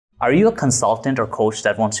Are you a consultant or coach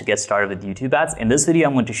that wants to get started with YouTube ads? In this video,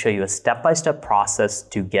 I'm going to show you a step-by-step process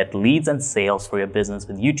to get leads and sales for your business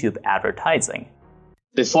with YouTube advertising.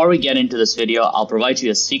 Before we get into this video, I'll provide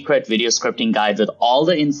you a secret video scripting guide with all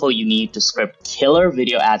the info you need to script killer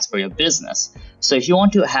video ads for your business. So if you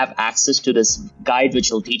want to have access to this guide,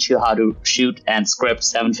 which will teach you how to shoot and script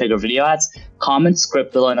 7-figure video ads, comment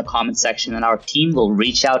script below in the comment section and our team will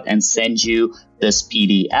reach out and send you this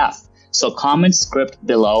PDF. So comment script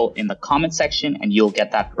below in the comment section and you'll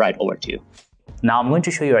get that right over to you. Now I'm going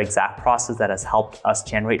to show you our exact process that has helped us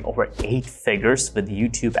generate over 8 figures with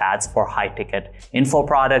YouTube ads for high-ticket info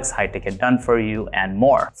products, high-ticket done for you, and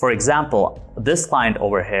more. For example, this client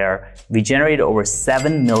over here, we generated over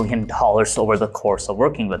 $7 million over the course of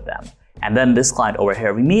working with them. And then this client over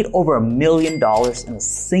here, we made over $1 million in a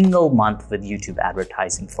single month with YouTube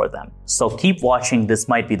advertising for them. So keep watching. This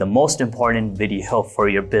might be the most important video for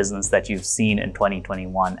your business that you've seen in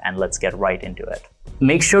 2021, and let's get right into it.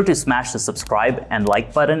 Make sure to smash the subscribe and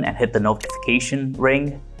like button and hit the notification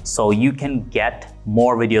ring so you can get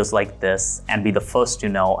more videos like this and be the first to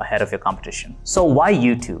know ahead of your competition. So why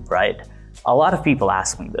YouTube, right? A lot of people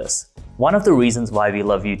ask me this. One of the reasons why we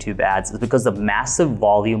love YouTube ads is because of the massive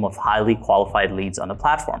volume of highly qualified leads on the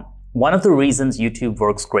platform. One of the reasons YouTube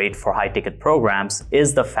works great for high-ticket programs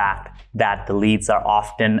is the fact that the leads are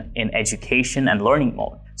often in education and learning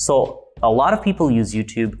mode. So a lot of people use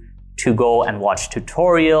YouTube to go and watch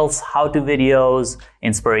tutorials, how-to videos,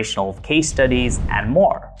 inspirational case studies, and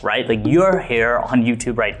more, right? Like you're here on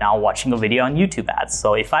YouTube right now watching a video on YouTube ads.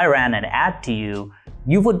 So if I ran an ad to you,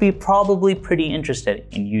 you would be probably pretty interested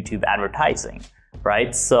in YouTube advertising,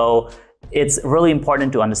 right? So it's really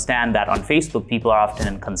important to understand that on Facebook, people are often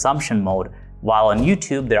in consumption mode, while on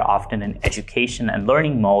YouTube, they're often in education and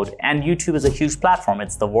learning mode. And YouTube is a huge platform.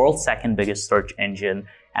 It's the world's second biggest search engine.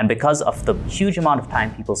 And because of the huge amount of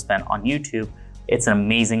time people spend on YouTube, it's an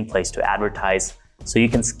amazing place to advertise. So you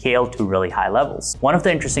can scale to really high levels. One of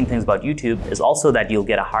the interesting things about YouTube is also that you'll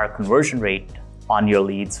get a higher conversion rate on your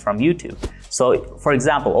leads from YouTube. So for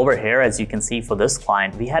example, over here, as you can see for this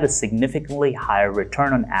client, we had a significantly higher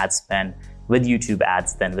return on ad spend with YouTube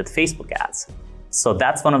ads than with Facebook ads. So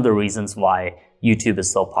that's one of the reasons why YouTube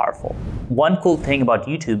is so powerful. One cool thing about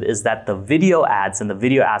YouTube is that the video ads and the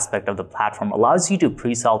video aspect of the platform allows you to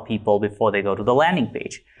pre-sell people before they go to the landing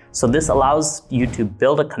page. So this allows you to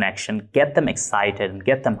build a connection, get them excited and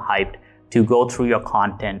get them hyped to go through your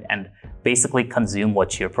content and basically consume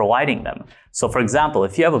what you're providing them. So for example,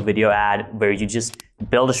 if you have a video ad where you just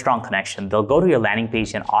build a strong connection, they'll go to your landing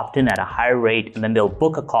page and opt in at a higher rate, and then they'll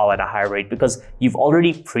book a call at a higher rate because you've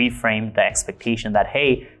already pre-framed the expectation that,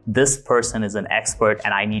 hey, this person is an expert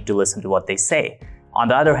and I need to listen to what they say. On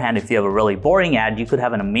the other hand, if you have a really boring ad, you could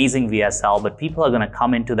have an amazing VSL, but people are going to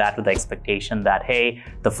come into that with the expectation that, hey,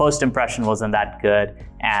 the first impression wasn't that good,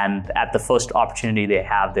 and at the first opportunity they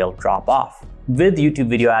have, they'll drop off. With YouTube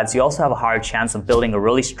video ads, you also have a higher chance of building a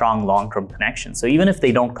really strong long-term connection. So even if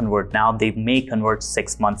they don't convert now, they may convert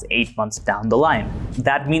 6 months, 8 months down the line.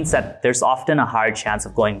 That means that there's often a higher chance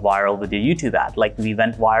of going viral with your YouTube ad. Like we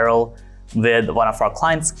went viral with one of our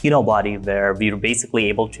clients, Kino Body, where we were basically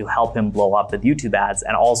able to help him blow up with YouTube ads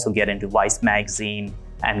and also get into Vice magazine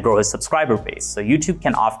and grow his subscriber base. So YouTube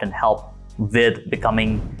can often help with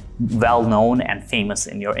becoming well-known and famous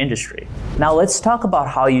in your industry. Now let's talk about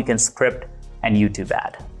how you can script an YouTube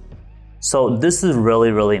ad. So this is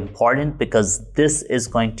really, really important because this is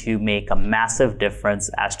going to make a massive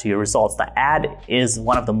difference as to your results. The ad is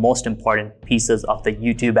one of the most important pieces of the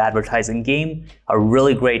YouTube advertising game. A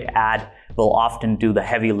really great ad will often do the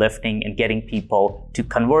heavy lifting in getting people to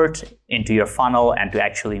convert into your funnel and to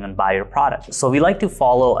actually even buy your product. So we like to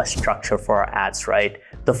follow a structure for our ads, right?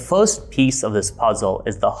 The first piece of this puzzle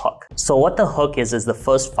is the hook. So what the hook is the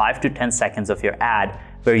first 5 to 10 seconds of your ad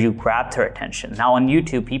where you grab their attention. Now on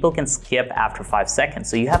YouTube, people can skip after 5 seconds.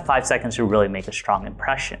 So you have 5 seconds to really make a strong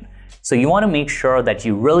impression. So you want to make sure that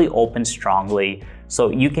you really open strongly.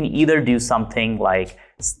 So you can either do something like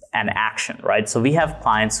an action, right? So we have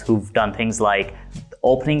clients who've done things like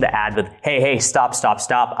opening the ad with, hey, stop,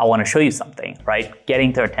 I want to show you something, right?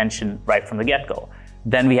 Getting their attention right from the get-go.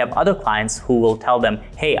 Then we have other clients who will tell them,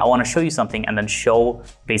 hey, I want to show you something, and then show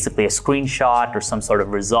basically a screenshot or some sort of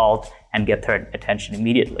result and get their attention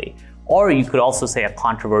immediately. Or you could also say a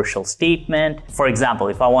controversial statement. For example,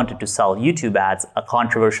 if I wanted to sell YouTube ads, a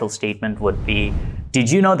controversial statement would be,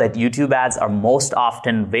 did you know that YouTube ads are most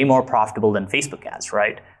often way more profitable than Facebook ads,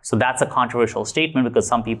 right? So that's a controversial statement because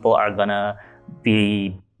some people are gonna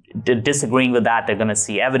be disagreeing with that. They're going to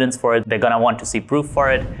see evidence for it. They're going to want to see proof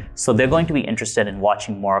for it. So they're going to be interested in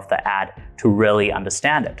watching more of the ad to really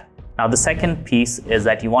understand it. Now, the second piece is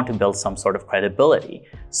that you want to build some sort of credibility.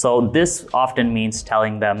 So this often means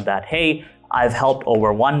telling them that, hey, I've helped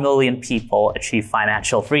over 1 million people achieve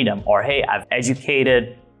financial freedom, or hey, I've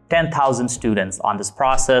educated 10,000 students on this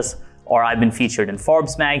process, or I've been featured in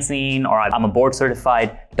Forbes magazine, or I'm a board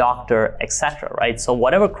certified doctor, etc. Right? So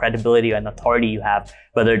whatever credibility and authority you have,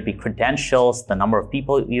 whether it be credentials, the number of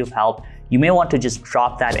people you've helped, you may want to just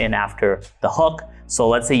drop that in after the hook. So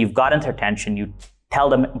let's say you've gotten their attention, you tell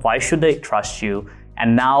them why should they trust you,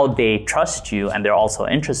 and now they trust you and they're also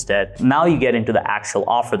interested. Now you get into the actual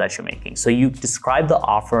offer that you're making. So you describe the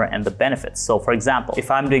offer and the benefits. So for example, if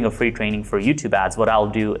I'm doing a free training for YouTube ads, what I'll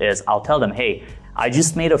do is I'll tell them, hey, I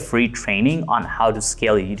just made a free training on how to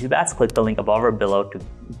scale your YouTube ads. Click the link above or below to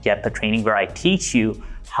get the training where I teach you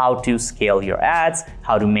how to scale your ads,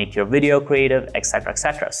 how to make your video creative, etc.,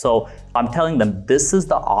 etc. So I'm telling them this is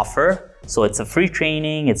the offer. So it's a free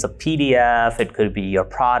training, it's a PDF, it could be your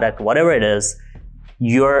product, whatever it is.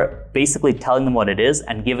 You're basically telling them what it is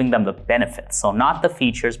and giving them the benefits. So not the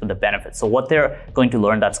features, but the benefits. So what they're going to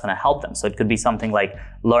learn that's going to help them. So it could be something like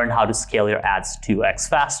learn how to scale your ads 2x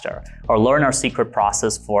faster, or learn our secret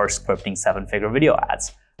process for scripting 7-figure video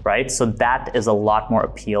ads, right? So that is a lot more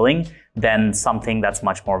appealing than something that's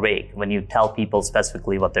much more vague when you tell people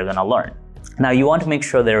specifically what they're going to learn. Now you want to make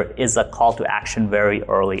sure there is a call to action very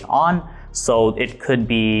early on. So it could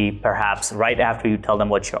be perhaps right after you tell them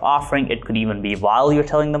what you're offering. It could even be while you're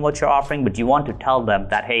telling them what you're offering, but you want to tell them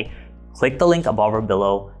that, hey, click the link above or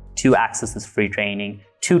below to access this free training,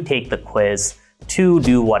 to take the quiz, to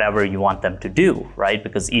do whatever you want them to do, right?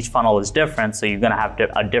 Because each funnel is different, so you're going to have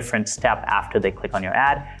a different step after they click on your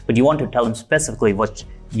ad, but you want to tell them specifically what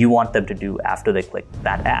you want them to do after they click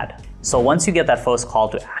that ad. So once you get that first call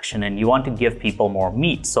to action and you want to give people more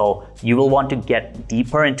meat, so you will want to get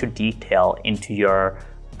deeper into detail into your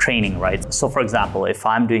training, right? So for example, if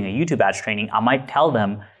I'm doing a YouTube ads training, I might tell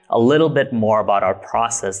them a little bit more about our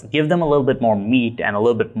process, give them a little bit more meat and a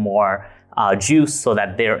little bit more juice so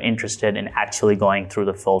that they're interested in actually going through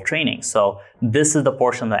the full training. So this is the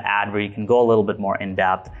portion of the ad where you can go a little bit more in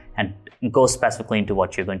depth and go specifically into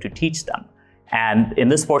what you're going to teach them. And in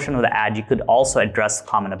this portion of the ad, you could also address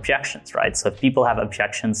common objections, right? So if people have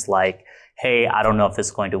objections like, hey, I don't know if this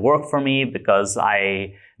is going to work for me because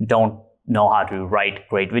I don't know how to write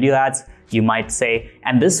great video ads, you might say,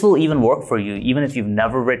 and this will even work for you even if you've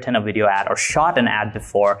never written a video ad or shot an ad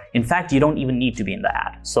before. In fact, you don't even need to be in the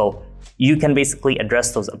ad. So you can basically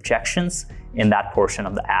address those objections in that portion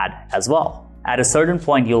of the ad as well. At a certain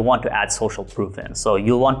point, you'll want to add social proof in. So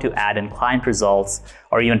you'll want to add in client results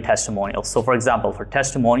or even testimonials. So for example, for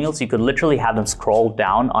testimonials, you could literally have them scroll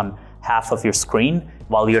down on half of your screen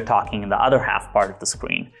while you're talking in the other half part of the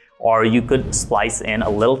screen. Or you could splice in a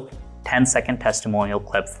little 10-second testimonial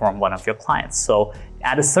clip from one of your clients. So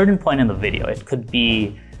at a certain point in the video, it could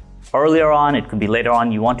be earlier on, it could be later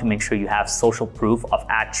on, you want to make sure you have social proof of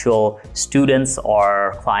actual students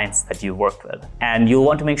or clients that you worked with. And you'll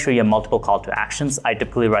want to make sure you have multiple call to actions. I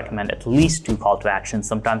typically recommend at least 2 call to actions.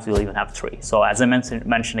 Sometimes you'll even have 3. So as I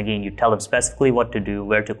mentioned again, you tell them specifically what to do,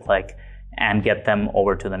 where to click, and get them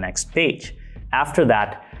over to the next page. After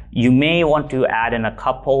that, you may want to add in a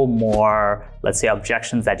couple more, let's say,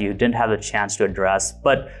 objections that you didn't have the chance to address.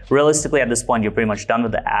 But realistically, at this point, you're pretty much done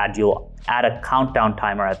with the ad. You'll add a countdown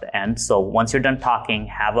timer at the end. So once you're done talking,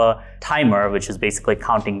 have a timer, which is basically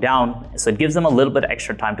counting down. So it gives them a little bit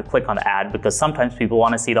extra time to click on the ad, because sometimes people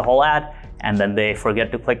want to see the whole ad and then they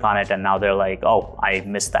forget to click on it. And now they're like, oh, I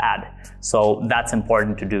missed the ad. So that's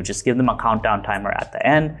important to do. Just give them a countdown timer at the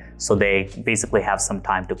end so they basically have some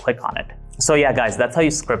time to click on it. So yeah, guys, that's how you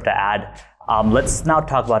script an ad. Let's now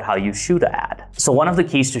talk about how you shoot an ad. So one of the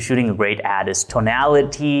keys to shooting a great ad is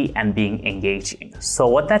tonality and being engaging. So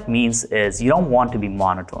what that means is you don't want to be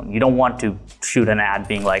monotone. You don't want to shoot an ad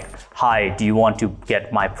being like, hi, do you want to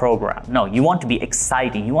get my program? No, you want to be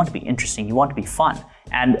exciting. You want to be interesting. You want to be fun.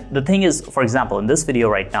 And the thing is, for example, in this video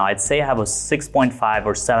right now, I'd say I have a 6.5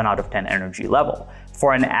 or 7 out of 10 energy level.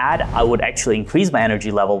 For an ad, I would actually increase my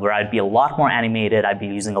energy level where I'd be a lot more animated, I'd be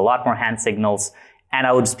using a lot more hand signals, and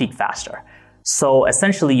I would speak faster. So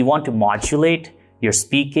essentially, you want to modulate your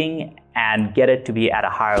speaking and get it to be at a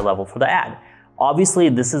higher level for the ad. Obviously,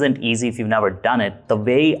 this isn't easy if you've never done it. The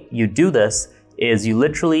way you do this is you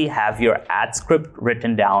literally have your ad script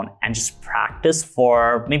written down and just practice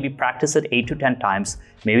it 8 to 10 times.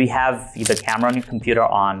 Maybe have the camera on your computer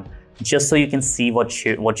on, just so you can see what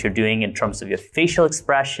you're doing in terms of your facial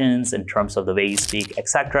expressions, in terms of the way you speak,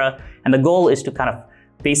 etc. And the goal is to kind of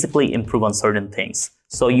basically improve on certain things.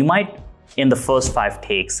 So you might, in the first 5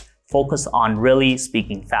 takes, focus on really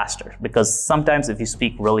speaking faster, because sometimes if you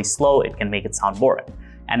speak really slow, it can make it sound boring.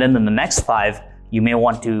 And then in the next 5, you may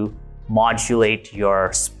want to modulate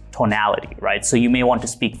your tonality, right? So you may want to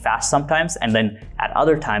speak fast sometimes, and then at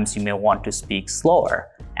other times you may want to speak slower,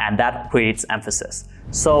 and that creates emphasis.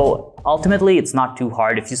 So ultimately, it's not too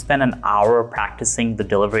hard. If you spend an hour practicing the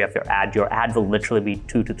delivery of your ad will literally be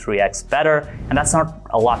 2 to 3x better. And that's not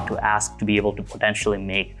a lot to ask to be able to potentially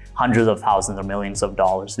make hundreds of thousands or millions of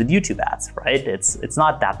dollars with YouTube ads, right? It's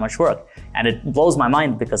not that much work. And it blows my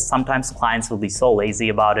mind because sometimes clients will be so lazy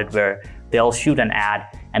about it where they'll shoot an ad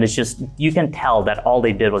and it's just, you can tell that all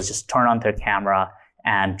they did was just turn on their camera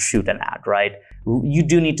and shoot an ad, right? You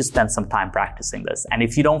do need to spend some time practicing this. And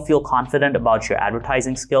if you don't feel confident about your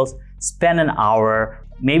advertising skills, spend an hour,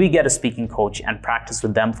 maybe get a speaking coach and practice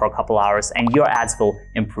with them for a couple hours, and your ads will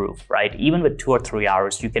improve, right? Even with 2 or 3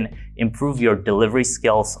 hours, you can improve your delivery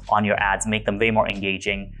skills on your ads, make them way more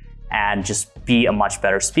engaging, and just be a much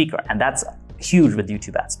better speaker. And that's huge with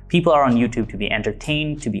YouTube ads. People are on YouTube to be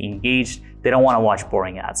entertained, to be engaged. They don't want to watch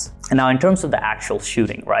boring ads. And now in terms of the actual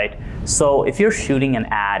shooting, right? So if you're shooting an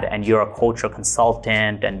ad and you're a coach or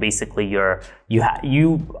consultant and basically you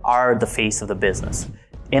are the face of the business,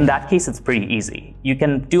 in that case, it's pretty easy. You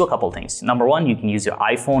can do a couple things. Number 1, you can use your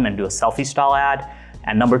iPhone and do a selfie style ad.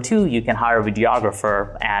 And number 2, you can hire a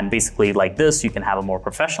videographer, and basically like this, you can have a more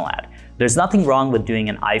professional ad. There's nothing wrong with doing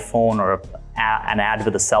an iPhone or an ad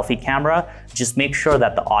with a selfie camera. Just make sure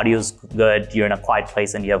that the audio is good, you're in a quiet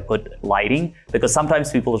place, and you have good lighting, because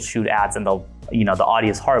sometimes people shoot ads and the audio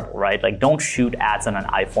is horrible, right? Like, don't shoot ads on an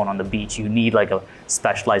iPhone on the beach. You need like a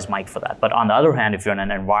specialized mic for that. But on the other hand, if you're in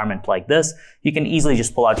an environment like this, you can easily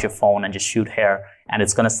just pull out your phone and just shoot here, and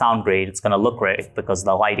it's gonna sound great, it's gonna look great because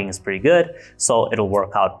the lighting is pretty good, so it'll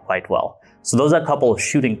work out quite well. So those are a couple of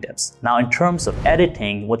shooting tips. Now in terms of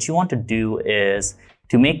editing, what you want to do is,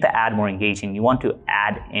 to make the ad more engaging, you want to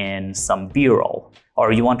add in some B-roll,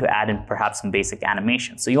 or you want to add in perhaps some basic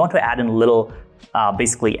animation. So you want to add in little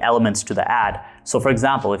basically elements to the ad. So for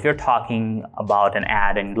example, if you're talking about an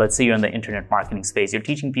ad and let's say you're in the internet marketing space, you're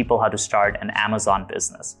teaching people how to start an Amazon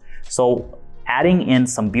business. So adding in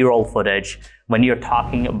some B-roll footage when you're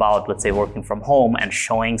talking about, let's say, working from home and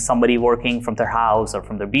showing somebody working from their house or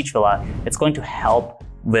from their beach villa, it's going to help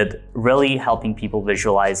with really helping people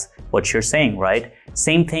visualize what you're saying, right?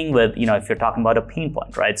 Same thing with, if you're talking about a pain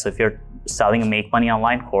point, right? So if you're selling a Make Money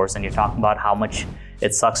Online course and you're talking about how much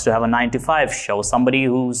it sucks to have a 9-to-5, show somebody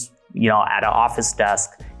who's, at an office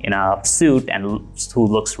desk in a suit and who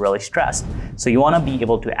looks really stressed. So you want to be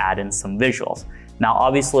able to add in some visuals. Now,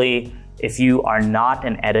 obviously, if you are not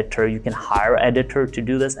an editor, you can hire an editor to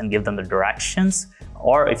do this and give them the directions.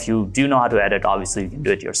 Or if you do know how to edit, obviously you can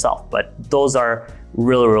do it yourself. But those are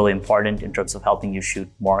really, really important in terms of helping you shoot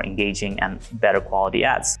more engaging and better quality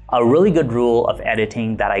ads. A really good rule of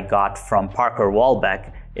editing that I got from Parker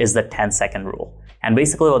Walbeck is the 10-second rule. And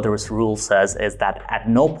basically what this rule says is that at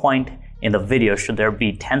no point in the video should there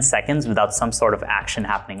be 10 seconds without some sort of action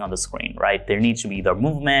happening on the screen, right? There needs to be either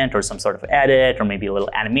movement or some sort of edit or maybe a little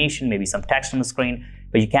animation, maybe some text on the screen,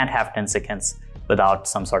 but you can't have 10 seconds without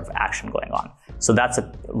some sort of action going on. So that's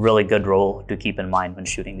a really good rule to keep in mind when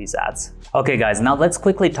shooting these ads. Okay guys, now let's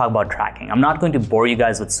quickly talk about tracking. I'm not going to bore you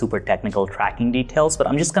guys with super technical tracking details, but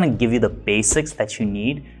I'm just going to give you the basics that you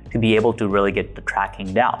need to be able to really get the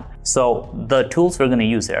tracking down. So the tools we're going to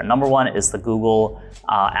use here, number 1 is the Google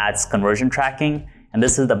Ads conversion tracking. And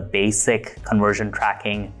this is the basic conversion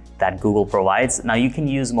tracking that Google provides. Now you can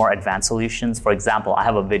use more advanced solutions. For example, I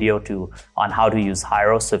have a video on how to use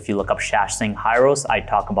Hyros. So if you look up Shash Singh Hyros, I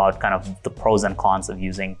talk about kind of the pros and cons of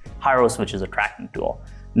using Hyros, which is a tracking tool.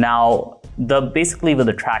 Now, basically with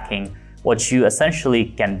the tracking, what you essentially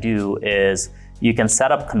can do is you can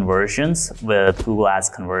set up conversions with Google Ads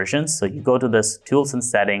conversions. So you go to this tools and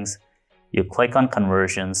settings, you click on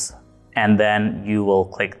conversions, and then you will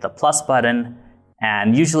click the plus button,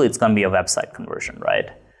 and usually it's going to be a website conversion, right?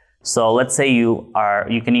 So let's say you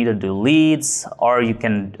can either do leads, or you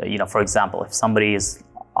can, for example, if somebody is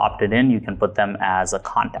opted in, you can put them as a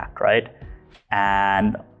contact, right?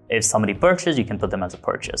 And if somebody purchased, you can put them as a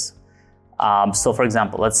purchase. So for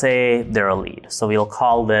example, let's say they're a lead. So we'll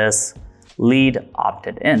call this lead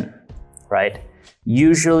opted in, right?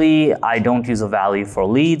 Usually I don't use a value for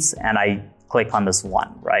leads and I click on this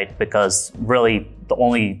one, right? Because really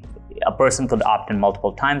a person could opt in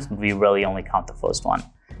multiple times, but we really only count the first one.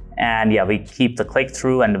 And yeah, we keep the click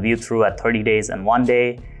through and the view through at 30 days and 1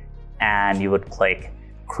 day. And you would click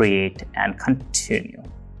create and continue.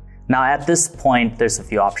 Now at this point, there's a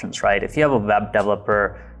few options, right? If you have a web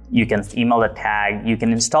developer, you can email the tag, you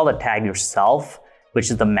can install the tag yourself, which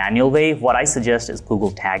is the manual way. What I suggest is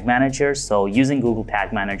Google Tag Manager. So using Google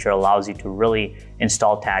Tag Manager allows you to really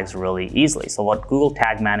install tags really easily. So what Google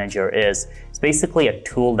Tag Manager is, it's basically a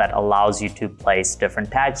tool that allows you to place different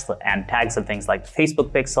tags, and tags of things like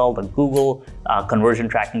Facebook pixel, the Google conversion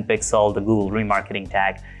tracking pixel, the Google remarketing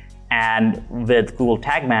tag. And with Google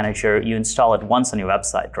Tag Manager, you install it once on your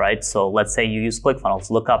website, right? So let's say you use ClickFunnels,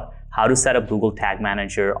 look up how to set up Google Tag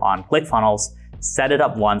Manager on ClickFunnels, set it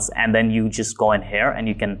up once, and then you just go in here and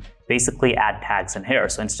you can basically add tags in here.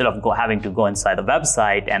 So instead of having to go inside the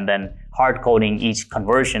website and then hard coding each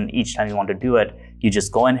conversion each time you want to do it, you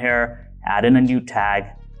just go in here, add in a new tag.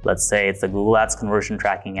 Let's say it's the Google Ads conversion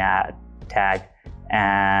tracking ad tag.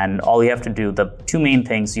 And all you have to do, the two main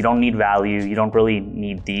things, you don't need value, you don't really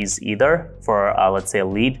need these either for, let's say, a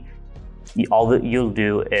lead. All that you'll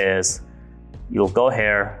do is you'll go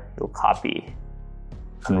here, you'll copy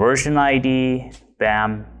conversion ID,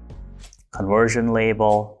 bam, conversion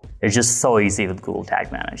label. It's just so easy with Google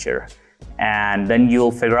Tag Manager. And then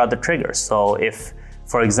you'll figure out the triggers. So if,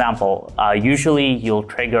 for example, usually you'll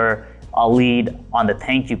trigger a lead on the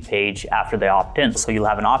thank you page after they opt in. So you'll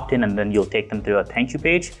have an opt-in and then you'll take them to a thank you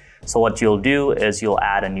page. So what you'll do is you'll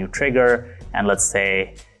add a new trigger, and let's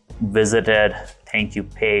say visited thank you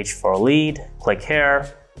page for a lead, click here,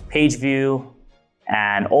 page view,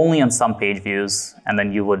 and only on some page views. And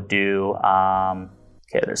then you would do,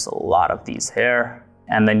 okay, there's a lot of these here.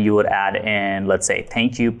 And then you would add in, let's say,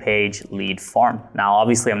 thank you page lead form. Now,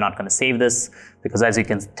 obviously, I'm not going to save this because, as you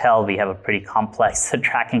can tell, we have a pretty complex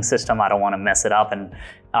tracking system. I don't want to mess it up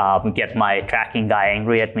and get my tracking guy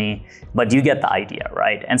angry at me, but you get the idea,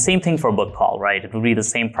 right? And same thing for book call, right? It would be the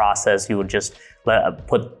same process. You would just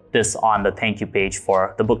put this on the thank you page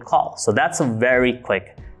for the book call. So that's a very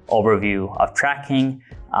quick overview of tracking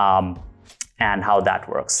and how that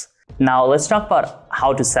works. Now let's talk about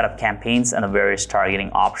how to set up campaigns and the various targeting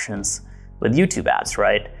options with YouTube ads,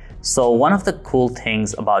 right? So one of the cool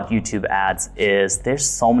things about YouTube ads is there's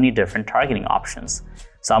so many different targeting options.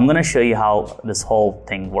 So I'm gonna show you how this whole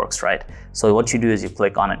thing works, right? So what you do is you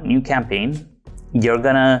click on a new campaign. You're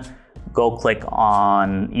gonna go click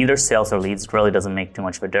on either sales or leads. It really doesn't make too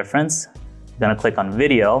much of a difference. You're gonna click on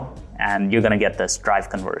video, and you're gonna get this drive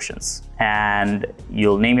conversions. And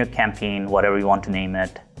you'll name your campaign whatever you want to name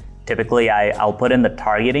it. Typically, I'll put in the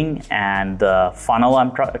targeting and the funnel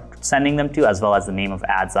I'm sending them to, as well as the name of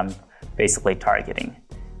ads I'm basically targeting.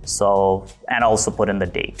 So, and also put in the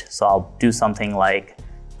date. So I'll do something like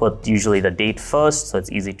put usually the date first, so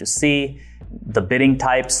it's easy to see. The bidding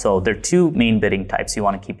types, so there are two main bidding types you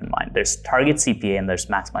want to keep in mind. There's target CPA and there's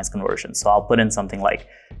maximize conversion. So I'll put in something like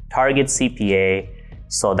target CPA.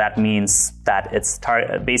 So that means that it's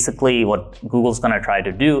basically what Google's going to try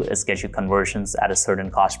to do is get you conversions at a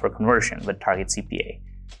certain cost per conversion with target CPA.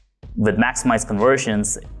 With maximize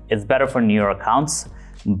conversions, it's better for newer accounts,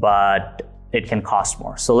 but it can cost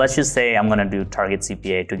more. So let's just say I'm going to do target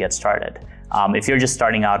CPA to get started. If you're just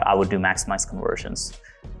starting out, I would do maximize conversions.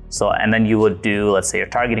 So, and then you would do, let's say, your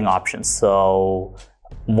targeting options. So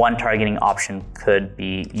one targeting option could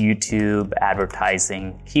be YouTube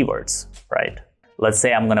advertising keywords, right? Let's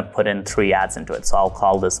say I'm gonna put in 3 ads into it. So I'll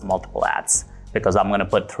call this multiple ads because I'm gonna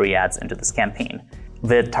put 3 ads into this campaign.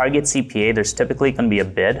 With target CPA, there's typically gonna be a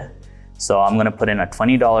bid. So I'm gonna put in a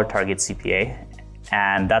 $20 target CPA.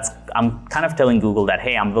 And I'm kind of telling Google that,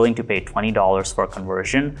 hey, I'm willing to pay $20 for a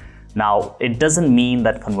conversion. Now, it doesn't mean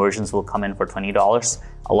that conversions will come in for $20.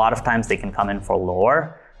 A lot of times they can come in for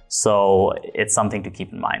lower. So it's something to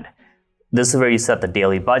keep in mind. This is where you set the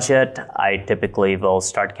daily budget. I typically will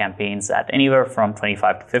start campaigns at anywhere from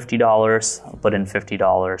 $25 to $50. I'll put in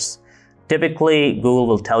 $50. Typically, Google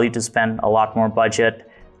will tell you to spend a lot more budget.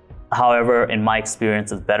 However, in my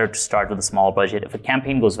experience, it's better to start with a small budget. If a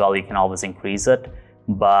campaign goes well, you can always increase it,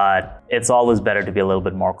 but it's always better to be a little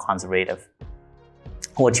bit more conservative.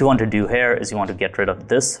 What you want to do here is you want to get rid of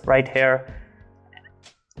this right here.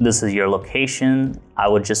 This is your location. I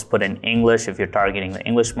would just put in English if you're targeting the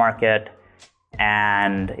English market.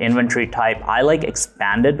 And inventory type, I like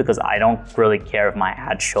expanded because I don't really care if my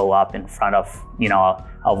ads show up in front of,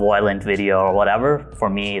 a violent video or whatever. For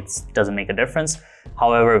me, it doesn't make a difference.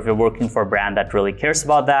 However, if you're working for a brand that really cares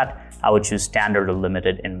about that, I would choose standard or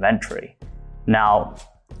limited inventory. Now,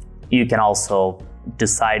 you can also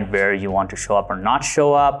decide where you want to show up or not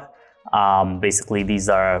show up. Basically, these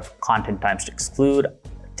are content types to exclude.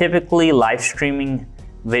 Typically, live streaming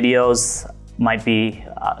videos might be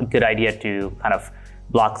a good idea to kind of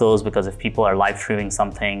block those, because if people are live streaming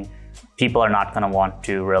something, people are not going to want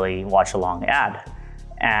to really watch a long ad.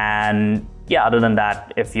 And yeah, other than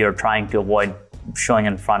that, if you're trying to avoid showing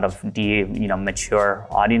in front of mature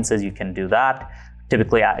audiences, you can do that.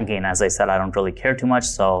 Typically, again, as I said, I don't really care too much,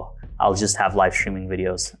 so I'll just have live streaming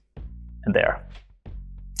videos in there.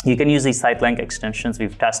 You can use these site link extensions.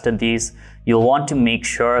 We've tested these. You'll want to make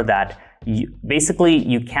sure that basically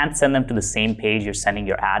you can't send them to the same page you're sending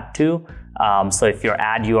your ad to. So if your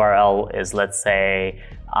ad URL is, let's say,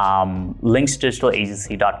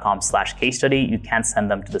 linxdigitalagency.com/case study, you can't send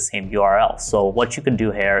them to the same URL. So what you could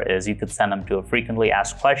do here is you could send them to a frequently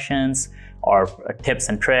asked questions or tips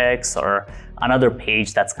and tricks or another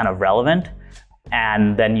page that's kind of relevant.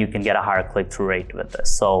 And then you can get a higher click-through rate with this.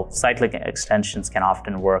 So site link extensions can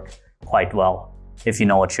often work quite well if you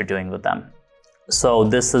know what you're doing with them. So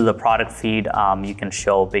this is the product feed. You can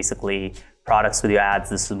show basically products with your ads.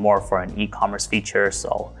 This is more for an e-commerce feature.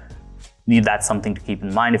 So that's something to keep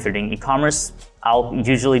in mind if you're doing e-commerce. I'll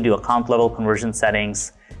usually do account level conversion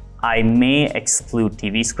settings. I may exclude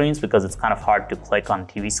TV screens because it's kind of hard to click on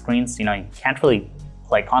TV screens. You can't really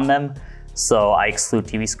click on them. So I exclude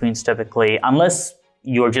TV screens typically, unless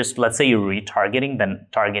you're just, let's say you're retargeting, then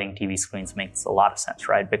targeting TV screens makes a lot of sense,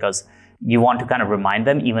 right? Because you want to kind of remind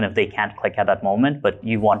them even if they can't click at that moment, but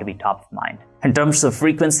you want to be top of mind. In terms of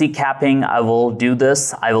frequency capping, I will do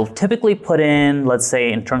this. I will typically put in, let's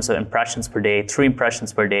say in terms of impressions per day, 3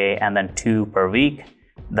 impressions per day and then 2 per week.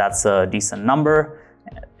 That's a decent number.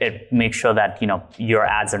 It makes sure that your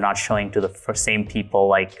ads are not showing to the same people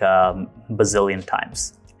like bazillion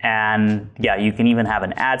times. And yeah, you can even have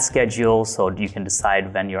an ad schedule so you can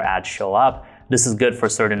decide when your ads show up. This is good for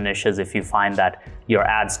certain niches if you find that your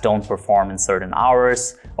ads don't perform in certain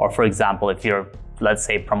hours, or for example, if you're, let's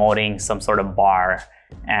say, promoting some sort of bar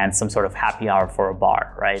and some sort of happy hour for a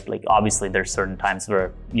bar, right? Like obviously there's certain times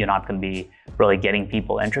where you're not going to be really getting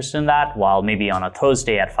people interested in that, while maybe on a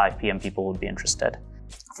Thursday at 5 p.m. people would be interested.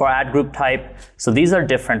 For ad group type, so these are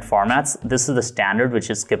different formats. This is the standard, which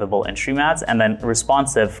is skippable in-stream ads, and then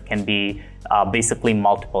responsive can be basically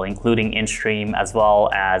multiple, including in-stream as well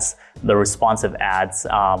as the responsive ads,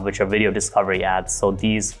 which are video discovery ads. So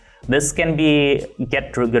this can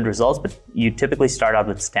get good results, but you typically start out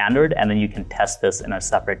with standard, and then you can test this in a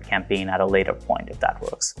separate campaign at a later point if that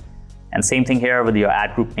works. And same thing here with your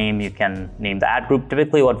ad group name, you can name the ad group.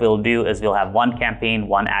 Typically what we'll do is we'll have 1 campaign,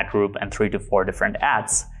 1 ad group, and 3 to 4 different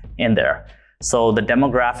ads in there. So the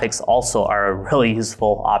demographics also are a really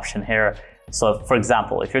useful option here. So for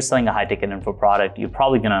example, if you're selling a high ticket info product, you're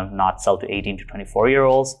probably gonna not sell to 18 to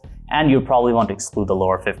 24-year-olds, and you probably want to exclude the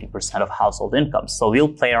lower 50% of household incomes. So we'll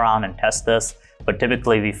play around and test this, but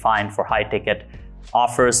typically we find for high ticket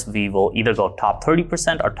offers, we will either go top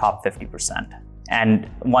 30% or top 50%. And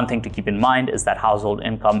one thing to keep in mind is that household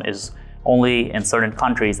income is only in certain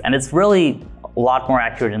countries, and it's really a lot more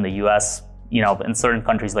accurate in the US. In certain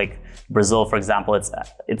countries like Brazil, for example, it's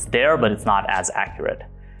there, but it's not as accurate.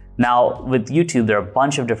 Now with YouTube, there are a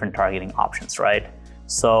bunch of different targeting options, right?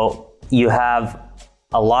 So you have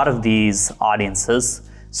a lot of these audiences.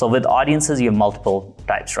 So with audiences, you have multiple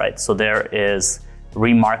types, right? So there is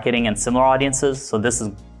remarketing and similar audiences. So this is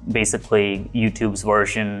basically YouTube's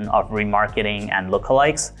version of remarketing and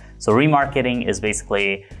lookalikes. So remarketing is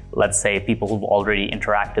basically, let's say, people who've already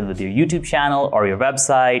interacted with your YouTube channel or your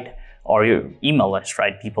website or your email list,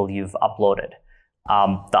 right? People you've uploaded.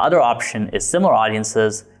 The other option is similar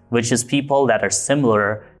audiences, which is people that are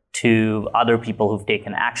similar to other people who've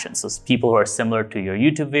taken action. So it's people who are similar to your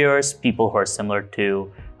YouTube viewers, people who are similar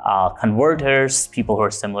to converters, people who are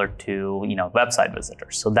similar to website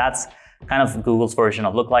visitors. So that's kind of Google's version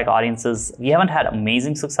of lookalike audiences. We haven't had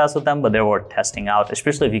amazing success with them, but they're worth testing out,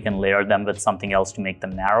 especially if you can layer them with something else to make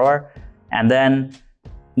them narrower. And then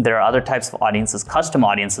there are other types of audiences. Custom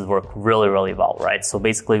audiences work really, really well, right? So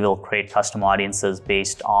basically we'll create custom audiences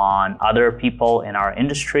based on other people in our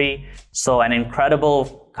industry. So an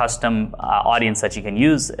incredible custom audience that you can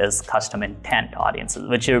use is custom intent audiences,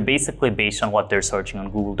 which are basically based on what they're searching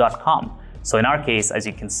on google.com. So in our case, as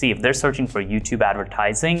you can see, if they're searching for YouTube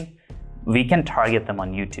advertising, we can target them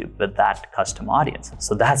on YouTube with that custom audience.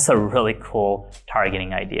 So that's a really cool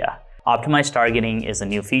targeting idea. Optimized targeting is a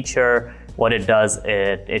new feature. What it does,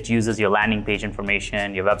 it uses your landing page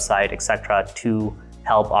information, your website, etc. to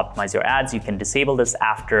help optimize your ads. You can disable this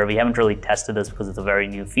after. We haven't really tested this because it's a very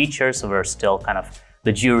new feature, so we're still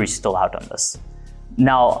the jury's still out on this.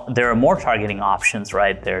 Now, there are more targeting options,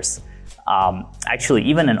 right? There's actually,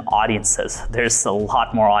 even in audiences, there's a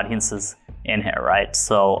lot more audiences in here, right?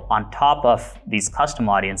 So on top of these custom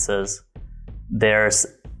audiences, there's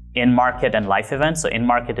in-market and life events. So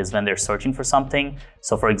in-market is when they're searching for something.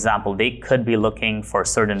 So for example, they could be looking for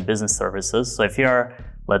certain business services. So if you're,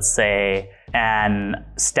 let's say, an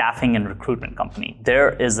staffing and recruitment company,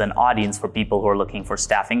 there is an audience for people who are looking for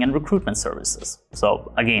staffing and recruitment services.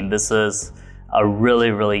 So again, this is a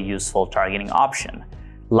really useful targeting option.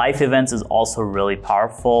 Life events is also really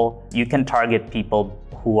powerful. You can target people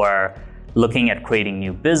who are looking at creating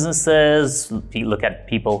new businesses, look at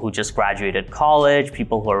people who just graduated college,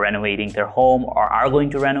 people who are renovating their home or are going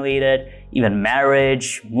to renovate it, even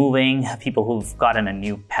marriage, moving, people who've gotten a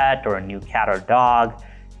new pet or a new cat or dog,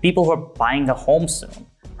 people who are buying a home soon,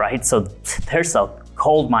 right? So there's a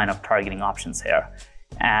gold mine of targeting options here.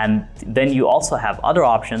 And then you also have other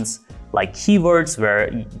options like keywords,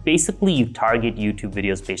 where basically you target YouTube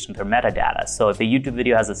videos based on their metadata. So if a YouTube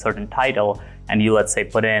video has a certain title and you, let's say,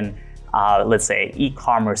 put in, let's say,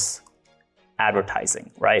 e-commerce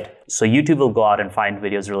advertising, right? So YouTube will go out and find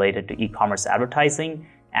videos related to e-commerce advertising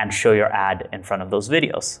and show your ad in front of those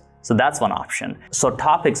videos. So that's one option. So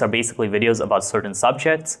topics are basically videos about certain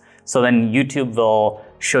subjects. So then YouTube will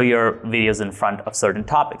show your videos in front of certain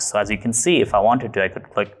topics. So as you can see, if I wanted to, I could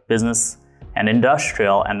click business and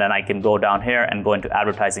industrial, and then I can go down here and go into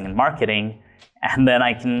advertising and marketing, and then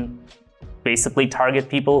I can basically target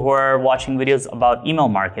people who are watching videos about email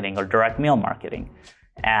marketing or direct mail marketing.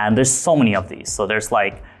 And there's so many of these. So there's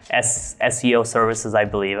like SEO services, I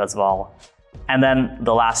believe, as well. And then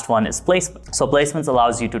the last one is placement. So placements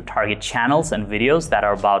allows you to target channels and videos that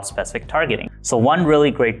are about specific targeting. So one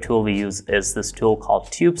really great tool we use is this tool called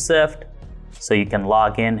TubeSift. So you can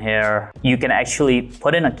log in here. You can actually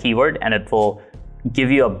put in a keyword and it will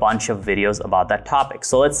give you a bunch of videos about that topic.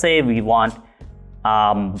 So let's say we want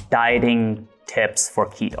dieting tips for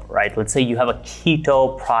keto, right? Let's say you have a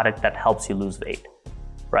keto product that helps you lose weight,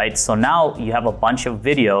 right? So now you have a bunch of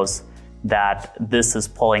videos that this is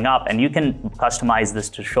pulling up, and you can customize this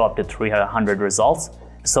to show up to 300 results.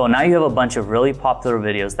 So now you have a bunch of really popular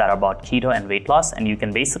videos that are about keto and weight loss, and you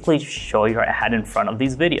can basically show your ad in front of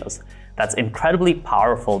these videos. That's incredibly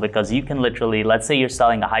powerful because you can literally, let's say you're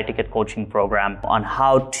selling a high-ticket coaching program on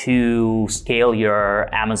how to scale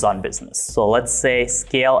your Amazon business. So let's say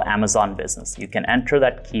scale Amazon business. You can enter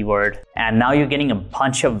that keyword, and now you're getting a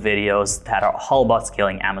bunch of videos that are all about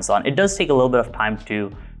scaling Amazon. It does take a little bit of time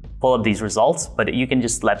to pull up these results, but you can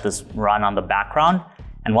just let this run on the background.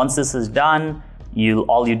 And once this is done,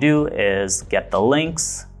 all you do is get the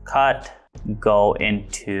links, cut, go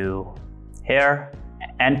into here,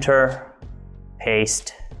 enter,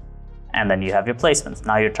 paste, and then you have your placements.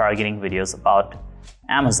 Now you're targeting videos about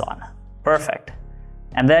Amazon. Perfect.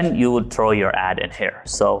 And then you would throw your ad in here.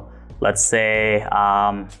 So let's say,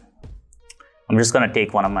 I'm just gonna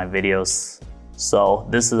take one of my videos. So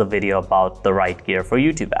this is a video about the right gear for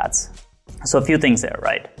YouTube ads. So a few things there,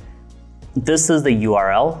 right? This is the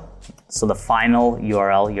URL. So the final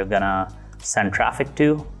URL you're gonna send traffic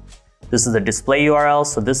to. This is the display URL.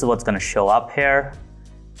 So this is what's gonna show up here.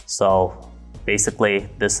 So basically,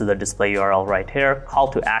 this is the display URL right here. Call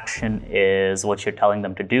to action is what you're telling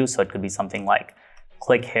them to do. So it could be something like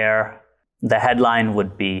click here. The headline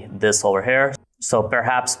would be this over here. So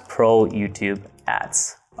perhaps pro YouTube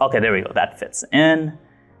ads. Okay, there we go, that fits in.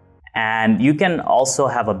 And you can also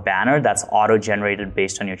have a banner that's auto-generated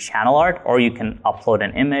based on your channel art, or you can upload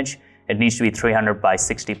an image. It needs to be 300 by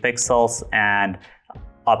 60 pixels and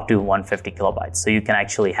up to 150 kilobytes. So you can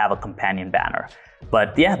actually have a companion banner.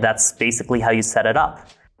 But yeah, that's basically how you set it up.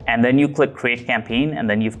 And then you click create campaign, and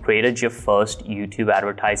then you've created your first YouTube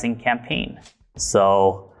advertising campaign.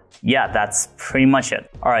 So yeah, that's pretty much it.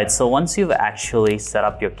 All right, so once you've actually set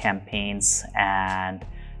up your campaigns and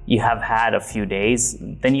you have had a few days,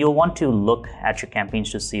 then you'll want to look at your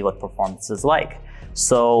campaigns to see what performance is like.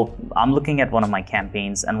 So I'm looking at one of my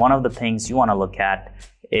campaigns, and one of the things you want to look at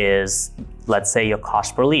is, let's say, your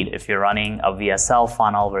cost per lead. If you're running a VSL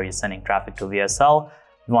funnel where you're sending traffic to VSL,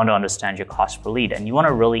 you want to understand your cost per lead, and you want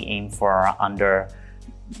to really aim for under,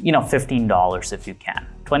 $15 if you can.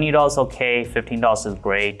 $20 okay, $15 is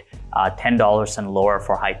great. $10 and lower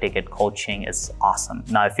for high-ticket coaching is awesome.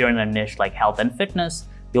 Now, if you're in a niche like health and fitness,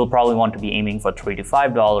 you'll probably want to be aiming for $3 to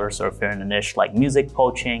 $5, or if you're in a niche like music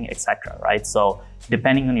coaching, etc., right? So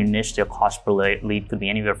depending on your niche, your cost per lead could be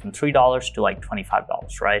anywhere from $3 to like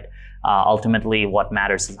 $25, right? Ultimately, what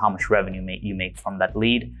matters is how much revenue you make from that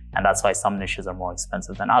lead, and that's why some niches are more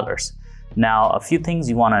expensive than others. Now, a few things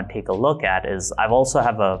you want to take a look at is I've also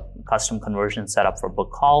have a custom conversion set up for book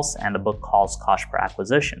calls, and the book calls cost per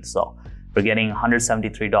acquisition. So we're getting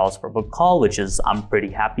 $173 per book call, which is I'm pretty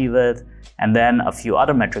happy with. And then a few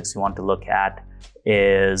other metrics you want to look at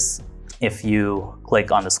is if you click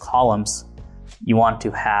on this columns, you want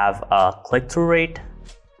to have a click-through rate,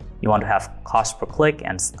 you want to have cost per click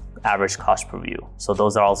and average cost per view. So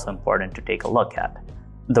those are also important to take a look at.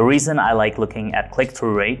 The reason I like looking at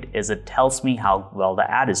click-through rate is it tells me how well the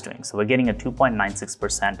ad is doing. So we're getting a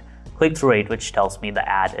 2.96% click-through rate, which tells me the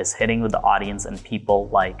ad is hitting with the audience and people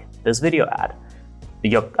like this video ad.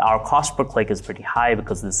 Our cost per click is pretty high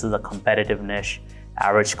because this is a competitive niche.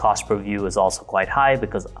 Average cost per view is also quite high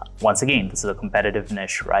because, once again, this is a competitive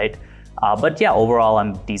niche, right? But yeah, overall,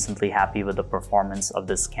 I'm decently happy with the performance of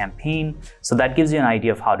this campaign. So that gives you an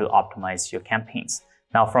idea of how to optimize your campaigns.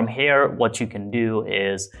 Now from here, what you can do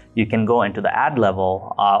is you can go into the ad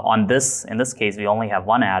level. In this case, we only have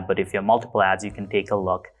one ad, but if you have multiple ads, you can take a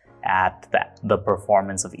look at the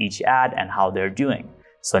performance of each ad and how they're doing.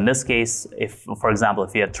 So in this case, for example,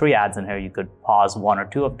 if you had 3 ads in here, you could pause 1 or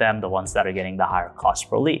 2 of them, the ones that are getting the higher cost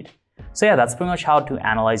per lead. So yeah, that's pretty much how to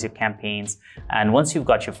analyze your campaigns. And once you've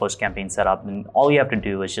got your first campaign set up, then all you have to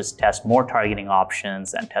do is just test more targeting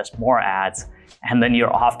options and test more ads. And then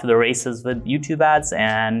you're off to the races with YouTube ads.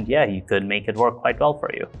 And yeah, you could make it work quite well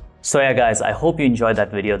for you. So yeah, guys, I hope you enjoyed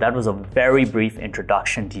that video. That was a very brief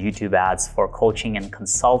introduction to YouTube ads for coaching and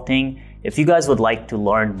consulting. If you guys would like to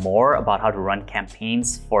learn more about how to run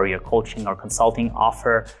campaigns for your coaching or consulting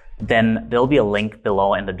offer, then there'll be a link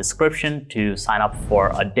below in the description to sign up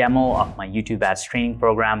for a demo of my YouTube ads training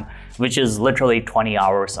program, which is literally 20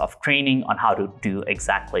 hours of training on how to do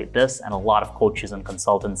exactly this. And a lot of coaches and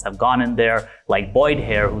consultants have gone in there, like Boyd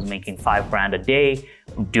here, who's making $5,000 a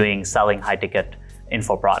day selling high-ticket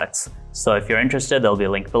info products. So if you're interested, there'll be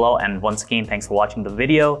a link below. And once again, thanks for watching the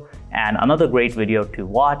video. And another great video to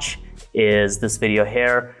watch is this video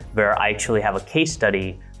here, where I actually have a case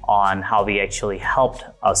study on how we actually helped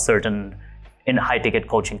a certain high-ticket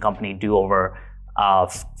coaching company do over a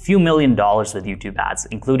few $1 million with YouTube ads,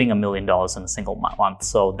 including $1 million in a single month.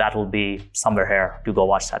 So that will be somewhere here to go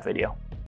watch that video.